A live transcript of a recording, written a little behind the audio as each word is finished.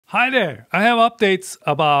Hi there! I have updates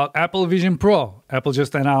about Apple Vision Pro. Apple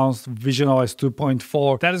just announced visionOS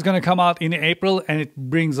 2.4. That is going to come out in April, and it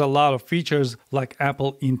brings a lot of features like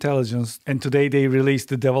Apple Intelligence. And today they released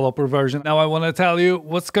the developer version. Now I want to tell you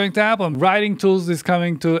what's going to happen. Writing tools is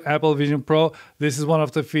coming to Apple Vision Pro. This is one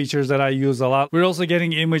of the features that I use a lot. We're also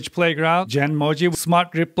getting Image Playground, Genmoji, smart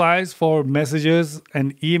replies for messages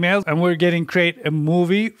and emails, and we're getting Create a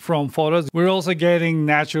Movie from Photos. We're also getting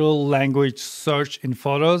natural language search in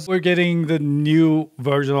Photos. We're getting the new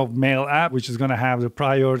version of Mail app, which is going to have the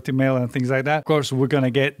priority mail and things like that. Of course, we're going to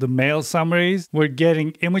get the mail summaries. We're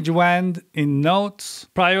getting Image Wand in Notes,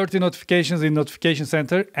 priority notifications in Notification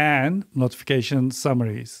Center, and notification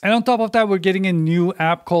summaries. And on top of that, we're getting a new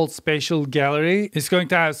app called Spatial Gallery. It's going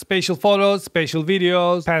to have spatial photos, spatial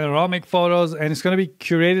videos, panoramic photos, and it's going to be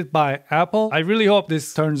curated by Apple. I really hope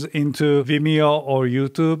this turns into Vimeo or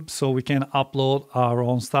YouTube so we can upload our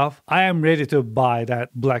own stuff. I am ready to buy that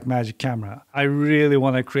Blackmagic camera. I really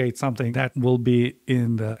want to create something that will be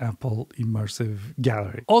in the Apple Immersive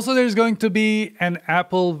Gallery. Also, there's going to be an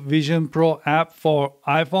Apple Vision Pro app for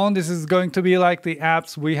iPhone. This is going to be like the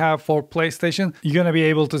apps we have for PlayStation. You're going to be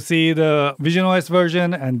able to see the visionOS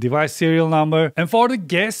version and device serial number. And for the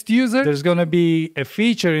guest user, there's going to be a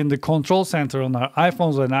feature in the control center on our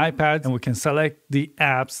iPhones and iPads, and we can select the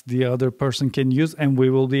apps the other person can use, and we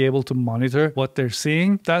will be able to monitor what they're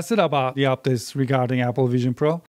seeing. That's it about the updates regarding Apple Vision Pro.